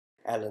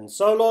Alan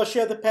Solarsh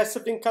here, the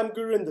Passive Income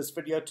Guru. In this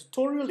video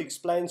tutorial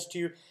explains to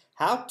you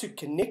how to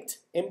connect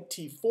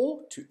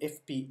MT4 to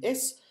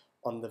FBS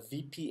on the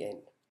VPN.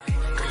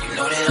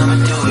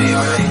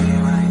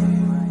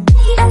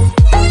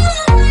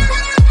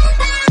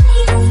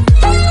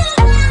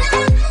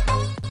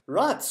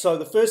 Right, so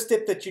the first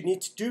step that you need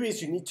to do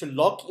is you need to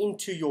log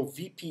into your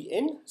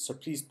VPN. So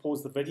please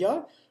pause the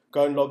video,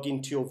 go and log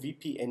into your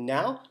VPN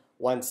now.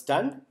 Once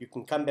done, you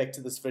can come back to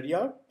this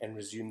video and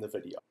resume the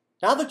video.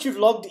 Now that you've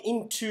logged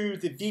into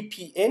the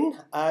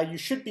VPN, you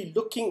should be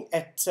looking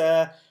at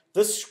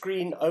this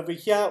screen over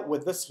here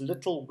with this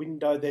little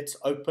window that's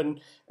open,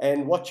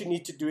 and what you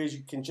need to do is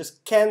you can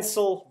just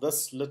cancel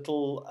this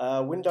little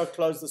window,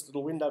 close this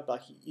little window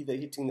by either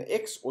hitting the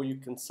X, or you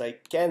can say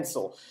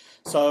cancel.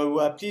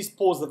 So please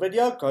pause the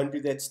video, go and do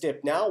that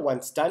step now.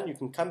 Once done, you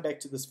can come back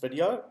to this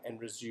video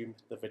and resume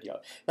the video.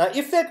 Now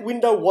if that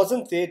window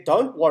wasn't there,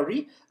 don't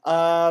worry.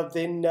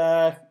 Then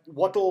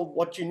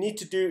what you need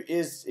to do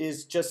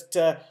is just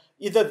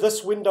either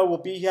this window will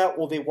be here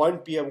or there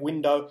won't be a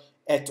window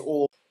at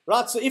all.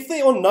 Right, so if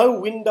there are no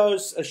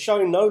windows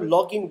showing, no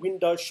login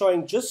window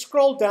showing, just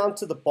scroll down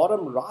to the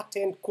bottom right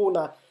hand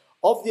corner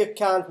of the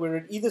account where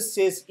it either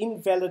says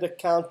invalid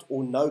account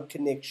or no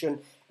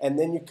connection, and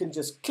then you can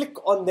just click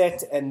on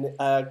that and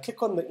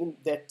click on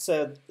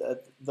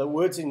the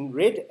words in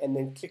red and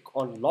then click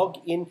on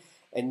login,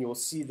 and you'll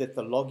see that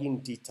the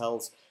login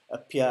details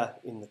appear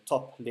in the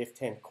top left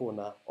hand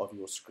corner of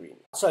your screen.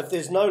 So if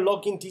there's no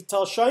login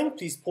details showing,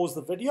 please pause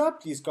the video,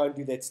 please go and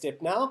do that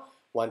step now.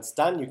 Once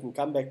done, you can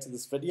come back to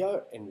this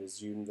video and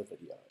resume the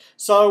video.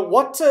 So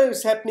what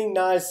is happening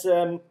now is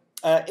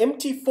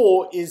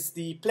MT4 is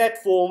the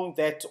platform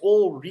that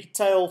all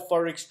retail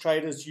Forex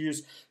traders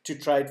use to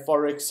trade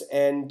Forex,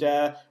 and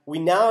we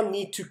now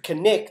need to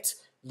connect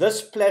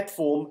this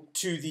platform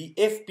to the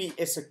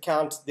FBS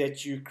account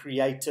that you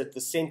created,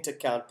 the Cent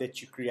account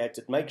that you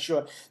created. Make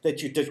sure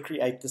that you did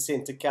create the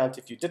Cent account.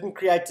 If you didn't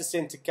create a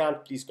Cent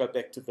account, please go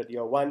back to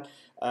video 1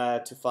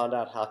 to find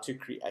out how to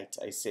create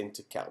a Cent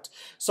account.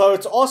 So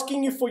it's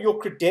asking you for your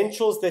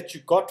credentials that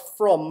you got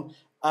from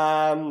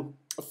FBS,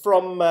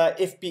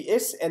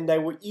 and they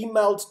were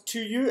emailed to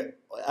you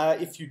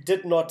if you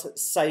did not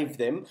save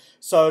them.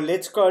 So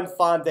let's go and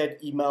find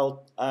that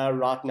email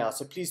right now.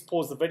 So please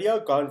pause the video,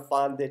 go and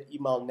find that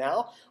email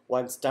now.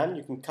 Once done,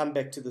 you can come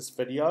back to this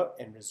video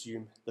and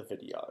resume the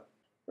video.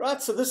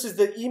 Right, so this is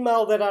the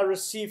email that I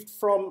received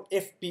from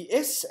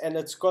FBS, and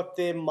it's got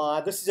there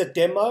this is a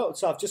demo.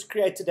 So I've just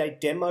created a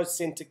demo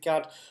Cent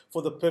account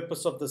for the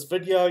purpose of this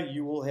video.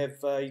 You will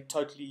have a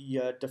totally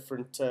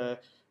different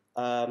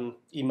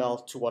email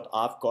to what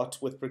I've got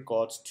with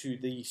regards to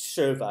the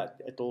server.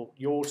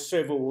 Your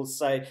server will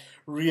say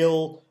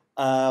real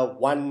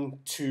 1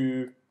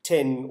 to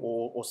 10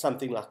 or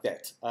something like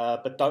that,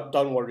 but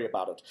don't worry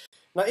about it.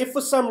 Now if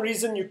for some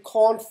reason you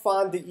can't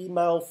find the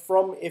email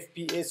from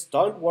FBS,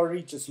 don't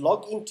worry, just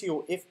log into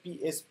your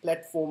FBS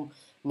platform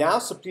now.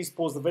 So please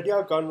pause the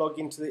video, go and log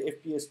into the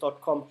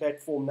FBS.com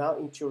platform now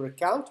into your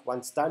account.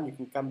 Once done, you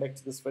can come back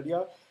to this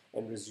video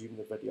and resume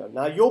the video.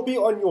 Now you'll be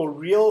on your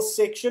real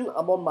section.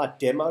 I'm on my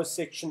demo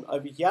section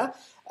over here,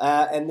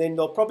 and then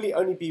there'll probably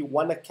only be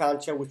one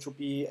account here, which will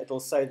be, it'll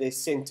say their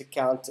Cent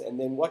account, and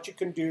then what you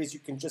can do is you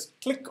can just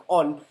click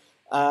on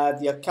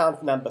the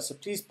account number. So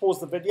please pause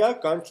the video,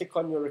 go and click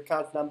on your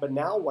account number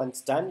now.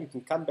 Once done, you can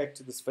come back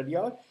to this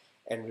video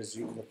and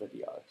resume the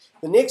video.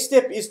 The next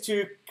step is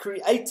to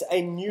create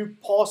a new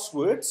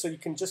password. So you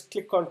can just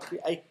click on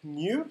create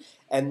new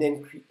and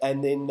then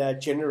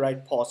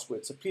generate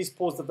password. So please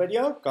pause the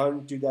video, go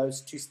and do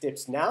those 2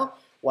 steps now.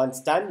 Once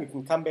done, you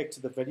can come back to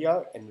the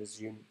video and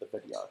resume the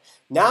video.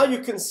 Now you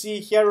can see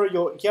here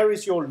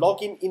is your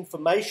login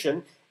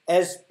information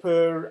as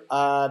per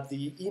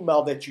the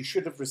email that you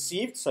should have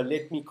received. So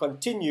let me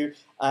continue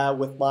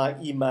with my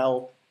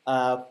email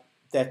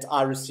that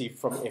I received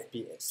from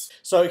FBS.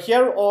 So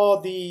here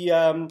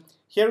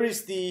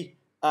is the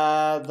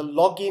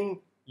login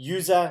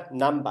user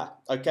number,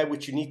 okay,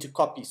 which you need to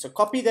copy. So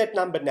copy that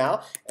number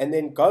now, and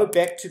then go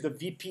back to the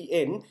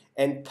VPN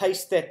and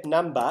paste that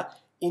number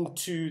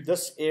into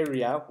this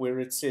area where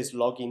it says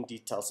login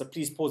details. So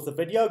please pause the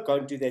video, go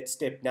and do that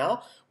step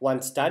now.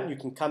 Once done, you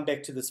can come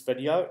back to this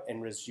video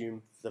and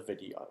resume the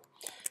video.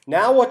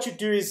 Now what you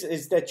do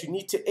is that you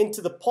need to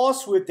enter the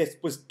password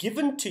that was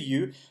given to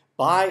you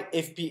by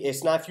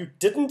FBS. Now if you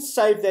didn't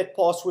save that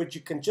password,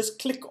 you can just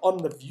click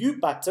on the view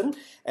button,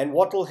 and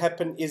what will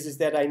happen is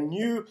that a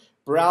new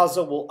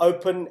browser will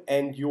open,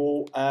 and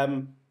your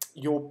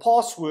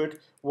password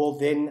will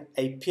then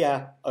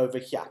appear over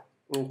here.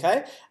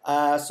 Okay,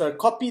 so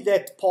copy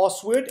that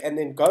password and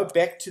then go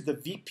back to the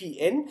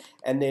VPN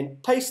and then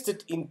paste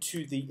it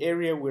into the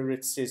area where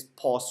it says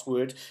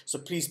password. So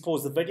please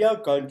pause the video,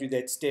 go and do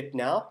that step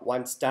now.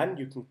 Once done,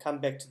 you can come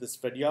back to this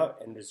video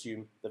and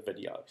resume the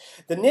video.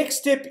 The next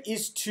step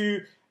is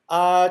to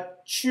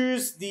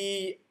choose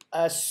the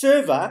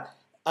server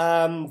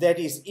that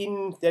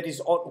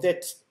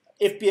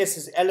FBS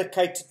is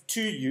allocated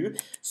to you.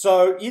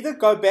 So either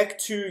go back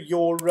to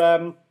your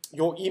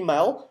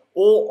email,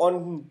 or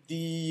on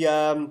the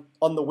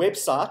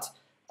website,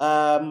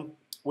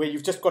 where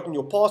you've just gotten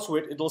your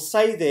password, it'll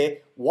say there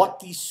what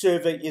the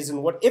server is,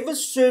 and whatever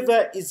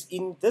server is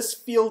in this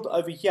field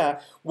over here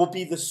will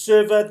be the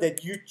server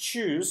that you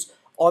choose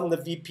on the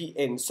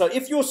VPN. So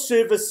if your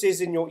server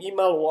says in your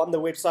email or on the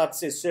website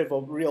says server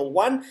real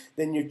 1,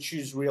 then you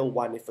choose real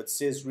 1. If it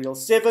says real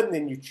 7,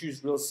 then you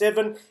choose real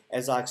 7.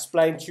 As I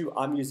explained to you,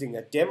 I'm using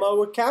a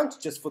demo account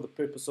just for the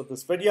purpose of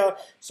this video,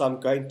 so I'm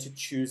going to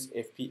choose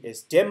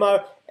FBS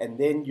demo, and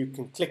then you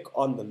can click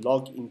on the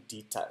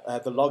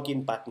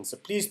login button. So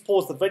please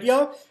pause the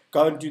video,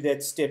 go and do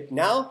that step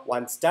now.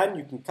 Once done,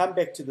 you can come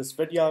back to this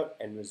video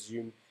and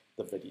resume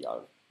the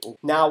video.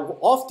 Now,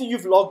 after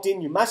you've logged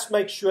in, you must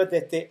make sure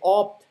that there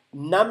are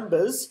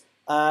numbers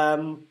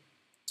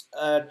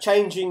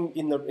changing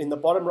in the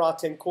bottom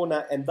right-hand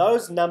corner, and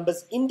those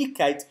numbers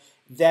indicate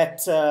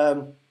that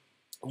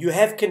you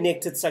have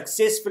connected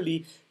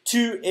successfully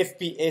to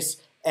FBS,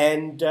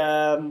 and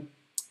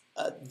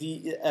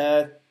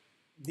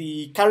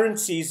the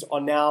currencies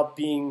are now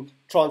being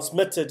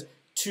transmitted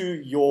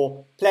to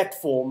your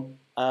platform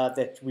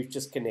that we've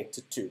just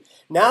connected to.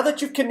 Now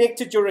that you've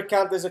connected your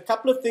account, there's a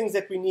couple of things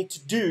that we need to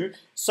do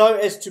so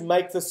as to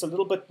make this a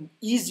little bit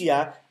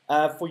easier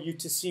for you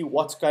to see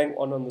what's going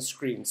on the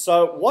screen.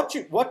 So what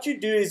you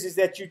do is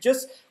that you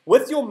just,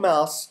 with your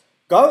mouse,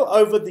 go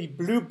over the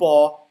blue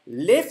bar,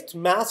 left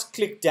mouse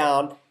click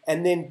down,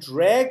 and then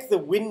drag the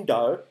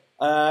window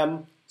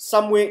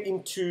somewhere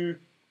into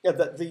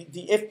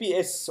the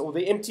FBS or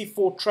the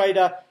MT4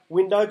 trader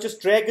window.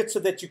 Just drag it so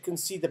that you can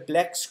see the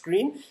black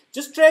screen.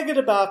 Just drag it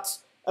about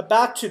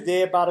to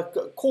there, about a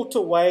quarter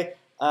way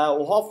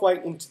or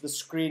halfway into the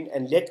screen,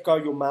 and let go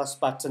your mouse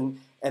button,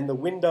 and the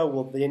window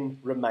will then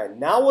remain.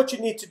 Now what you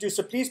need to do,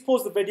 so please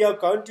pause the video,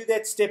 go and do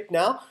that step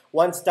now.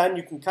 Once done,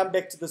 you can come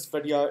back to this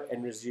video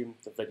and resume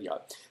the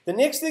video. The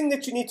next thing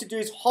that you need to do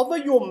is hover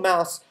your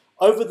mouse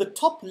over the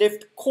top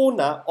left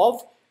corner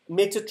of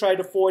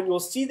MetaTrader 4, and you'll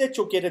see that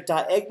you'll get a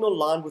diagonal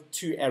line with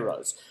 2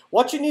 arrows.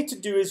 What you need to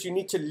do is you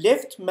need to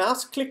left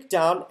mouse click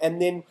down,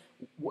 and then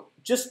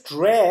just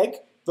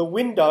drag the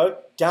window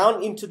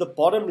down into the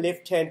bottom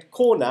left hand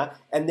corner,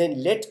 and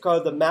then let go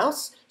the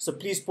mouse. So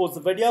please pause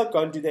the video, go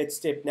and do that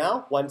step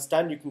now. Once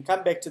done, you can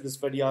come back to this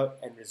video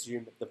and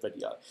resume the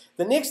video.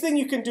 The next thing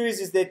you can do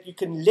is that you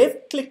can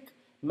left click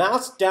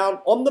mouse down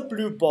on the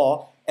blue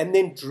bar, and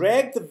then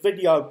drag the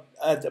video,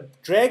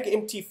 drag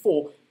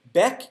MT4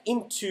 back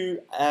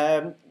into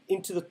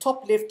the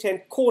top left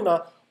hand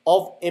corner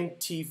of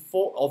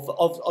MT4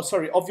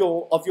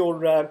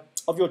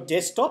 of your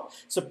desktop.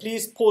 So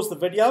please pause the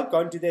video, go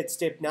and do that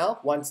step now.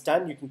 Once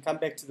done, you can come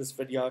back to this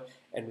video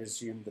and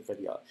resume the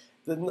video.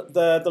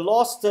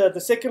 The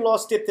second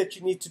last step that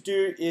you need to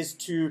do is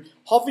to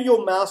hover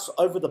your mouse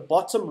over the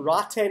bottom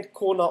right hand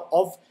corner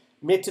of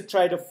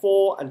MetaTrader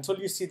 4 until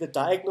you see the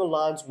diagonal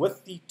lines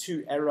with the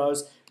 2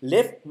 arrows.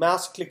 Left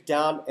mouse click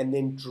down, and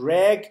then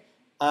drag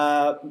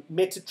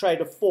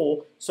MetaTrader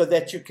 4 so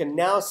that you can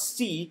now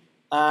see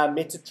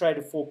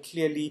MetaTrader 4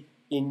 clearly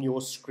in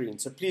your screen.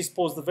 So please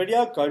pause the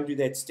video, go and do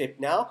that step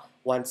now.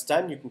 Once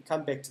done, you can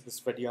come back to this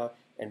video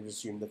and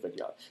resume the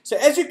video. So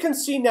as you can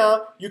see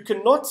now, you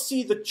cannot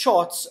see the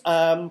charts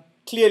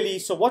clearly.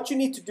 So what you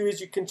need to do is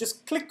you can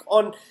just click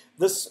on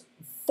this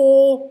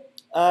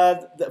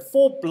the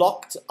 4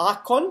 blocked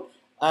icon,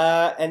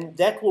 and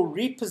that will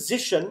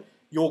reposition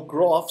your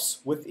graphs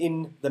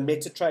within the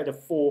MetaTrader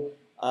 4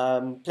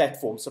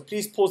 platform. So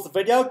please pause the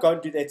video, go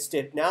and do that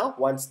step now.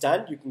 Once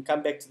done, you can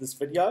come back to this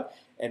video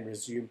and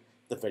resume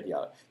the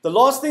video. The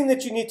last thing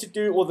that you need to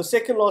do, or the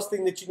second last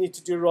thing that you need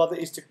to do rather,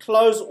 is to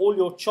close all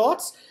your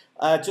charts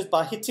just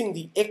by hitting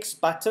the X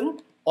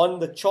button on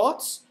the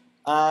charts.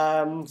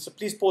 So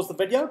please pause the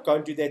video, go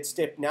and do that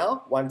step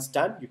now. Once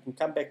done, you can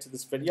come back to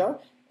this video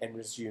and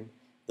resume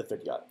the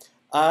video.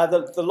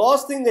 The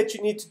last thing that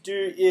you need to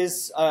do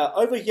is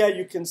over here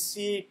you can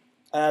see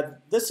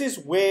this is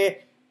where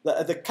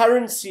the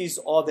currencies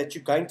are that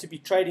you're going to be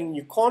trading.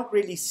 You can't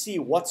really see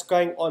what's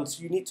going on,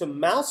 so you need to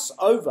mouse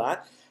over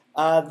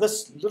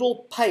this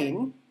little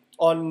pane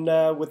on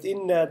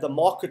within the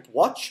market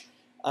watch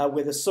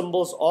where the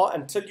symbols are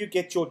until you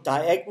get your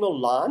diagonal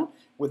line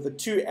with the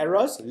 2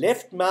 arrows.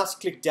 Left mouse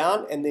click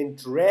down, and then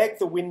drag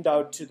the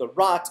window to the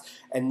right,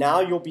 and now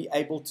you'll be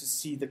able to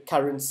see the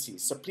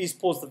currencies. So please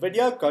pause the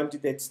video, go and do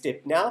that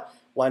step now.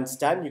 Once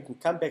done, you can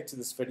come back to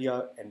this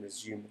video and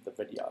resume the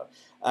video.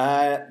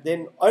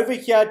 Then over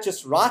here,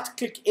 just right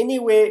click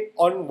anywhere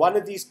on one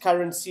of these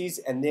currencies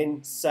and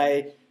then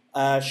say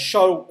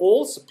show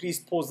all. So please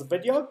pause the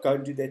video, go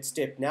and do that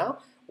step now.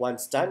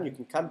 Once done, you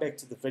can come back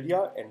to the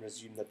video and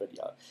resume the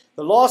video.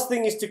 The last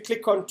thing is to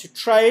click on to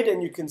trade,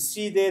 and you can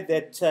see there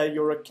that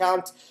your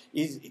account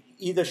is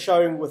either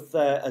showing with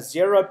a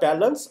 0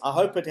 balance. I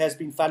hope it has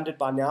been funded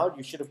by now.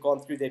 You should have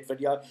gone through that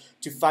video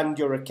to fund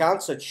your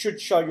account, so it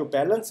should show your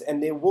balance,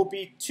 and there will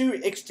be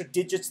 2 extra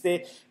digits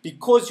there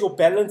because your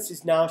balance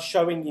is now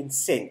showing in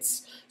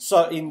cents,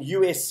 so in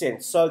US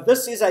cents. So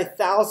this is a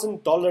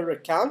 $1,000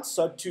 account,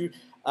 so to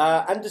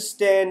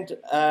understand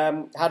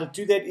how to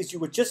do that is you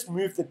would just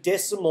move the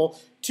decimal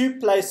 2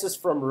 places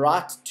from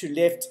right to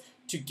left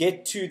to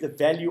get to the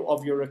value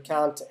of your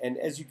account. And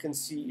as you can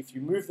see, if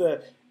you move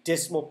the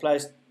decimal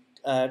place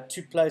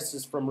 2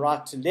 places from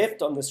right to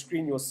left on the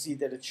screen, you'll see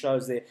that it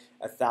shows there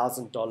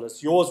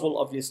 $1,000. Yours will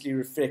obviously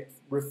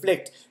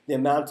reflect the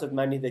amount of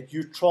money that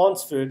you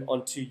transferred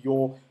onto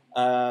your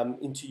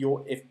into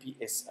your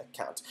FBS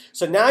account.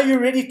 So now you're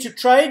ready to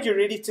trade, you're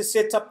ready to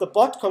set up the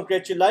bot.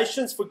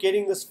 Congratulations for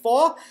getting this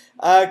far.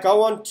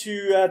 Go on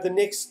to the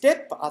next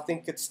step. I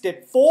think it's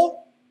step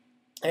 4.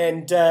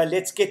 And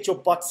let's get your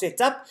bot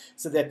set up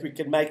so that we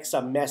can make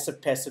some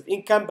massive passive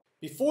income.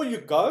 Before you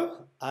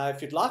go,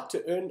 if you'd like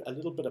to earn a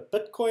little bit of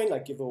Bitcoin, I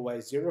give away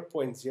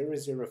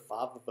 0.005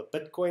 of a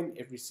Bitcoin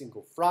every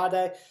single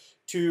Friday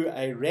to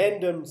a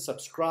random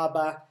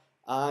subscriber.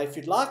 If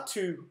you'd like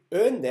to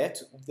earn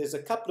that, there's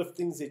a couple of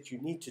things that you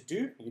need to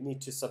do. You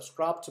need to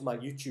subscribe to my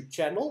YouTube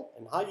channel,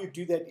 and how you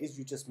do that is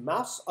you just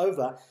mouse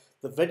over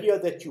the video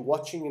that you're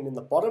watching, and in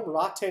the bottom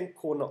right hand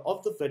corner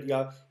of the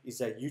video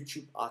is a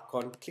YouTube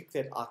icon. Click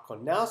that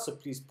icon now. So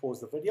please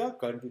pause the video,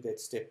 go and do that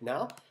step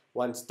now.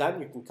 Once done,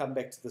 you can come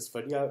back to this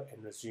video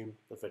and resume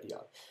the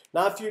video.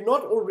 Now, if you're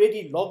not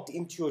already logged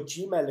into your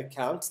Gmail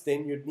account,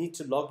 then you'd need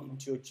to log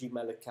into your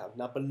Gmail account.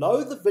 Now,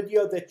 below the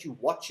video that you're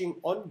watching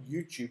on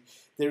YouTube,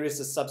 there is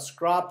a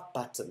subscribe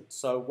button.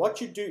 So what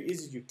you do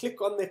is you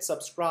click on that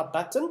subscribe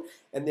button,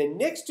 and then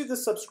next to the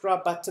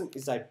subscribe button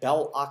is a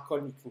bell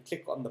icon. You can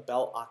click on the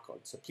bell icon.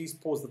 So please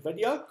pause the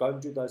video, go and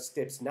do those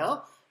steps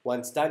now.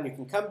 Once done, you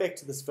can come back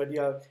to this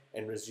video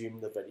and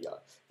resume the video.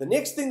 The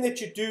next thing that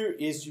you do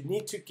is you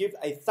need to give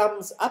a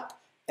thumbs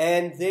up,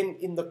 and then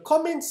in the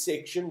comment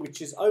section,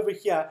 which is over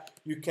here,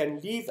 you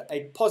can leave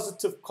a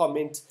positive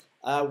comment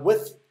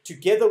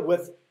together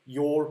with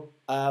your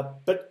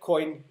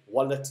Bitcoin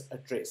wallet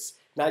address.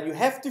 Now, you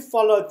have to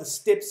follow the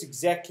steps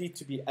exactly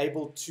to be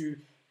able to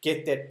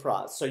get that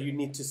prize. So you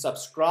need to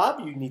subscribe,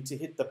 you need to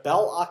hit the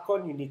bell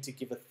icon, you need to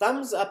give a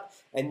thumbs up,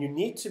 and you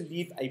need to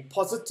leave a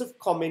positive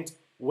comment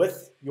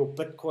with your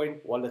Bitcoin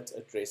wallet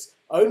address.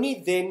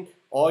 Only then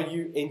are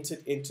you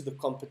entered into the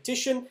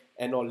competition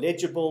and are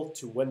eligible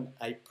to win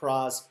a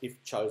prize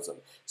if chosen.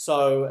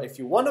 So if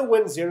you want to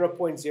win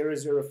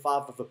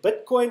 0.005 of a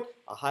Bitcoin,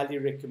 I highly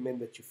recommend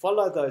that you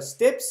follow those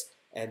steps,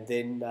 and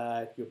then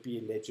you'll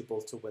be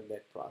eligible to win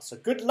that prize. So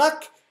good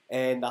luck,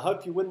 and I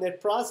hope you win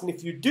that prize. And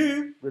if you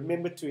do,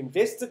 remember to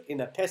invest it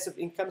in a passive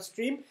income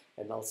stream,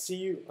 and I'll see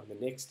you on the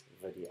next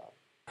video.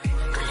 You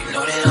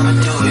know that I'ma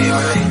do it,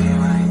 alright?